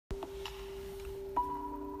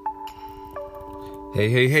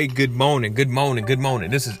Hey, good morning.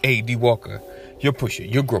 This is A.D. Walker, your pusher,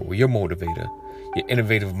 your grower, your motivator, your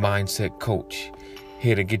innovative mindset coach,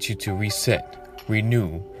 here to get you to reset,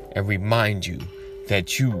 renew, and remind you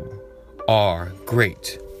that you are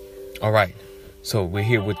great. All right, so we're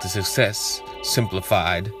here with the Success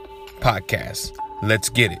Simplified podcast. Let's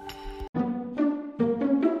get it.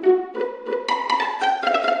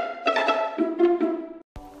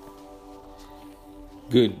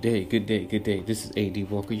 Good day. This is A.D.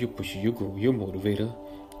 Walker, your pusher, your grower, your motivator,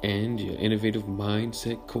 and your innovative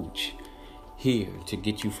mindset coach. Here to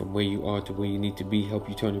get you from where you are to where you need to be, help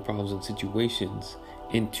you turn your problems and situations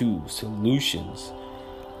into solutions.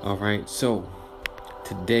 All right, so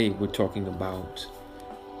today we're talking about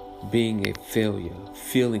being a failure,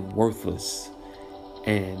 feeling worthless,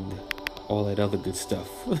 and all that other good stuff.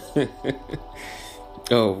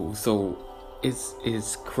 So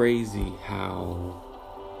it's crazy how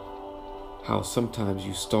sometimes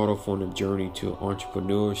you start off on a journey to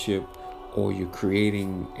entrepreneurship, or you're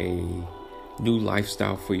creating a new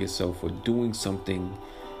lifestyle for yourself, or doing something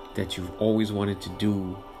that you've always wanted to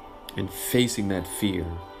do, and facing that fear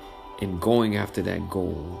and going after that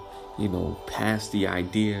goal, past the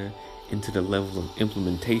idea into the level of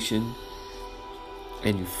implementation,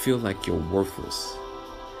 and you feel like you're worthless,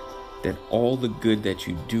 that all the good that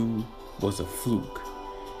you do was a fluke,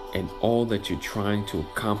 and all that you're trying to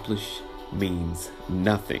accomplish means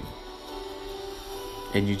nothing,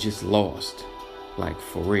 and you just lost. Like,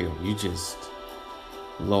 for real, you just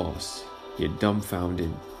lost. You're dumbfounded,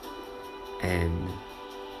 and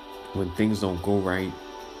when things don't go right,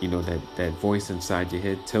 that voice inside your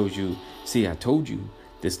head tells you, see, I told you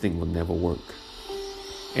this thing will never work.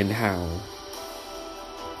 And how,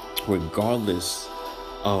 regardless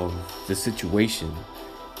of the situation,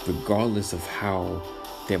 regardless of how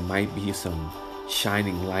there might be some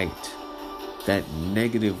shining light, that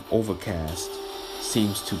negative overcast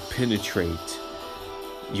seems to penetrate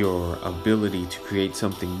your ability to create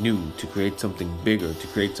something new, to create something bigger, to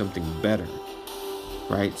create something better,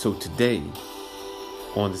 right? So today,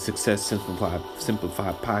 on the Success Simplified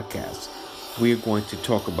podcast, we're going to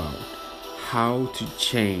talk about how to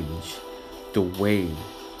change the way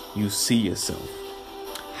you see yourself.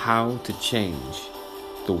 How to change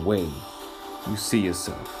the way you see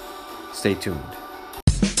yourself. Stay tuned.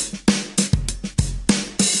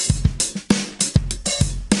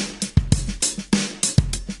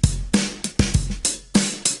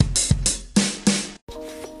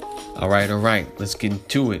 All right. Let's get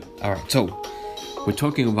into it. All right. So we're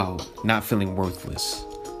talking about not feeling worthless,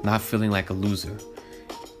 not feeling like a loser.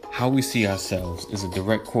 How we see ourselves is a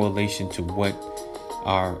direct correlation to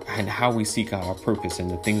and how we seek out our purpose and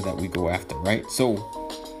the things that we go after, right? So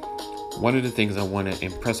one of the things I want to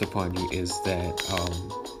impress upon you is that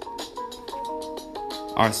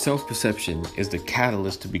our self-perception is the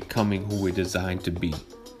catalyst to becoming who we're designed to be.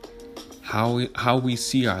 How we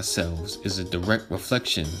see ourselves is a direct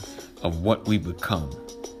reflection of what we become.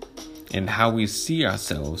 And how we see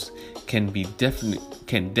ourselves can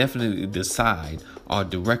definitely decide our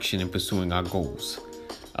direction in pursuing our goals.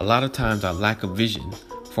 A lot of times our lack of vision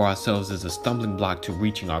for ourselves is a stumbling block to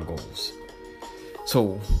reaching our goals.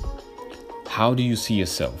 So, how do you see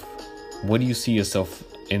yourself? What do you see yourself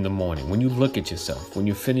in the morning? When you look at yourself, when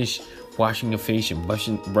you finish washing your face and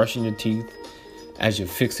brushing your teeth, as you're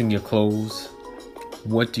fixing your clothes,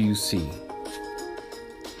 what do you see?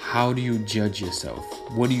 How do you judge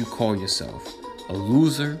yourself? What do you call yourself? A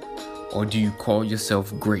loser, or do you call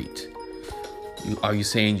yourself great? Are you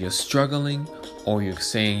saying you're struggling, or you're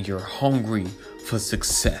saying you're hungry for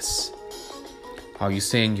success? Are you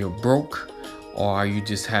saying you're broke, or are you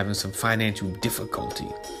just having some financial difficulty?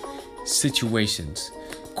 Situations.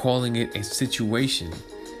 Calling it a situation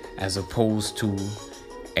as opposed to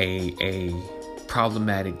a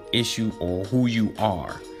problematic issue or who you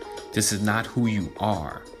are. This is not who you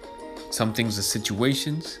are. Some things are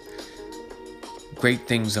situations. Great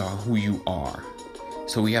things are who you are.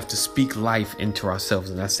 So we have to speak life into ourselves.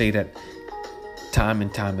 And I say that time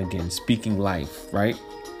and time again, speaking life, right?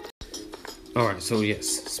 All right, so yes,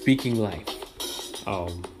 speaking life.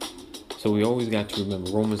 So we always got to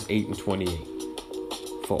remember Romans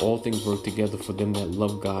 8:28. For all things work together for them that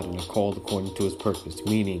love God and are called according to his purpose.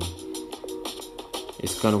 Meaning,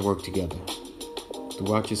 it's going to work together.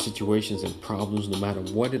 Throughout your situations and problems, no matter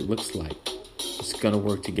what it looks like, it's going to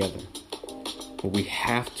work together. But we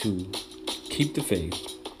have to keep the faith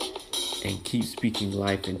and keep speaking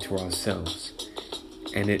life into ourselves.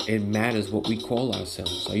 And it matters what we call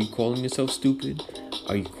ourselves. Are you calling yourself stupid?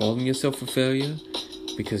 Are you calling yourself a failure?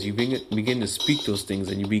 Because you begin to speak those things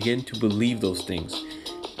and you begin to believe those things.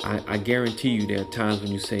 I guarantee you there are times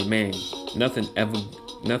when you say, man,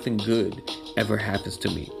 nothing good ever happens to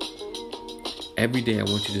me. Every day I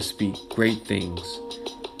want you to speak, great things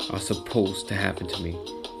are supposed to happen to me.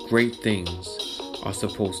 Great things are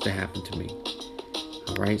supposed to happen to me.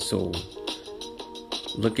 All right, so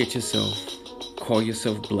look at yourself, call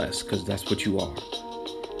yourself blessed, because that's what you are.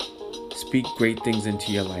 Speak great things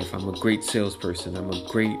into your life. I'm a great salesperson. I'm a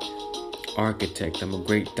great architect. I'm a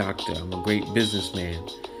great doctor. I'm a great businessman.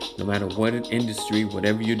 No matter what industry,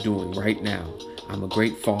 whatever you're doing right now, I'm a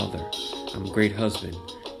great father. I'm a great husband.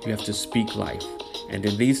 You have to speak life. And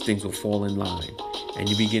then these things will fall in line. And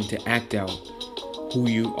you begin to act out who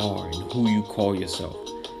you are and who you call yourself.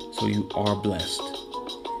 So you are blessed.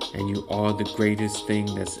 And you are the greatest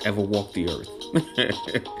thing that's ever walked the earth.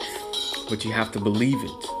 But you have to believe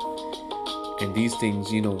it. And these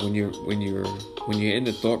things, when you're in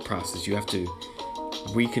the thought process, you have to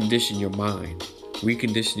recondition your mind,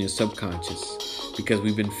 recondition your subconscious, because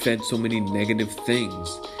we've been fed so many negative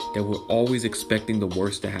things that we're always expecting the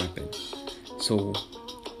worst to happen. So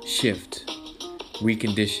shift,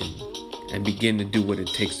 recondition, and begin to do what it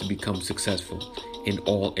takes to become successful in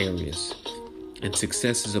all areas. And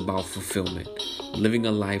success is about fulfillment, living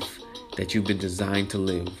a life that you've been designed to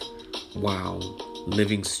live while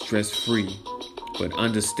living stress-free, but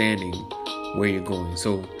understanding where you're going.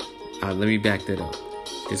 So let me back that up.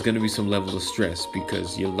 There's going to be some level of stress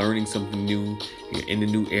because you're learning something new, you're in a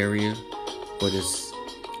new area, but it's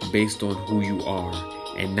based on who you are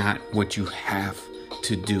and not what you have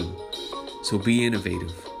to do. So be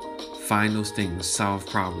innovative, find those things, solve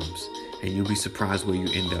problems, and you'll be surprised where you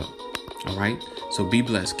end up. All right? So be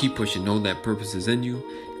blessed, keep pushing, know that purpose is in you,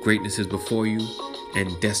 greatness is before you,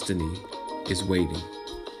 and destiny is waiting.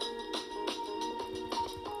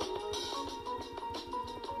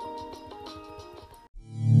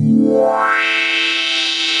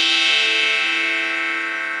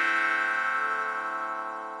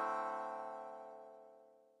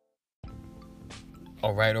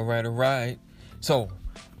 All right. So,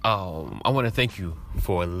 I want to thank you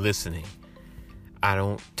for listening. I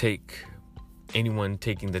don't take anyone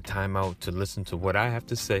taking the time out to listen to what I have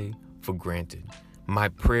to say for granted. My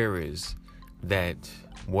prayer is that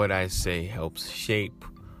what I say helps shape,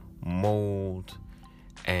 mold,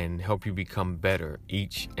 and help you become better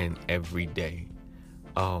each and every day.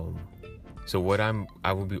 So what I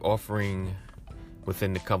will be offering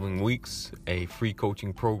within the coming weeks, a free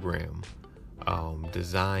coaching program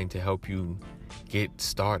designed to help you get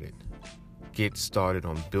started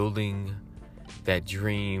on building that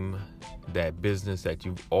dream, that business that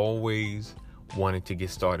you've always wanted to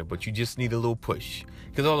get started, but you just need a little push,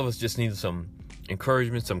 because all of us just need some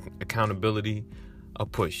encouragement, some accountability, a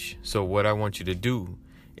push. So what I want you to do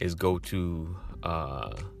is go to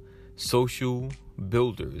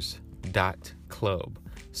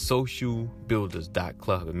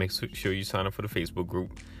socialbuilders.club, and make sure you sign up for the Facebook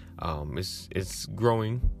group. It's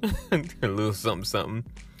growing a little something,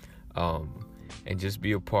 and just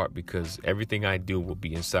be a part, because everything I do will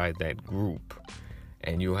be inside that group,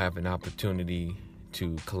 and you'll have an opportunity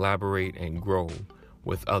to collaborate and grow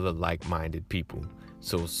with other like-minded people.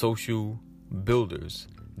 So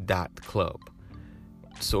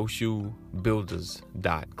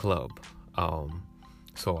socialbuilders.club.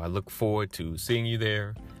 So I look forward to seeing you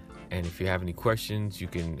there. And if you have any questions, you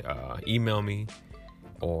can email me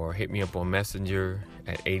or hit me up on Messenger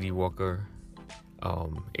at 80 Walker.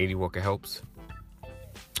 80 Walker helps.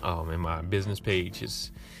 And my business page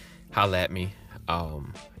is holla at me.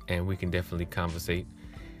 And we can definitely conversate.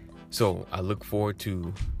 So I look forward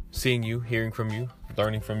to seeing you, hearing from you,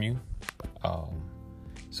 learning from you.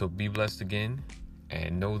 So be blessed again,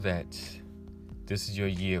 and know that this is your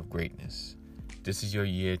year of greatness. This is your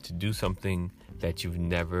year to do something that you've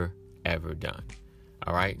never, ever done.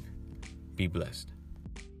 All right? Be blessed.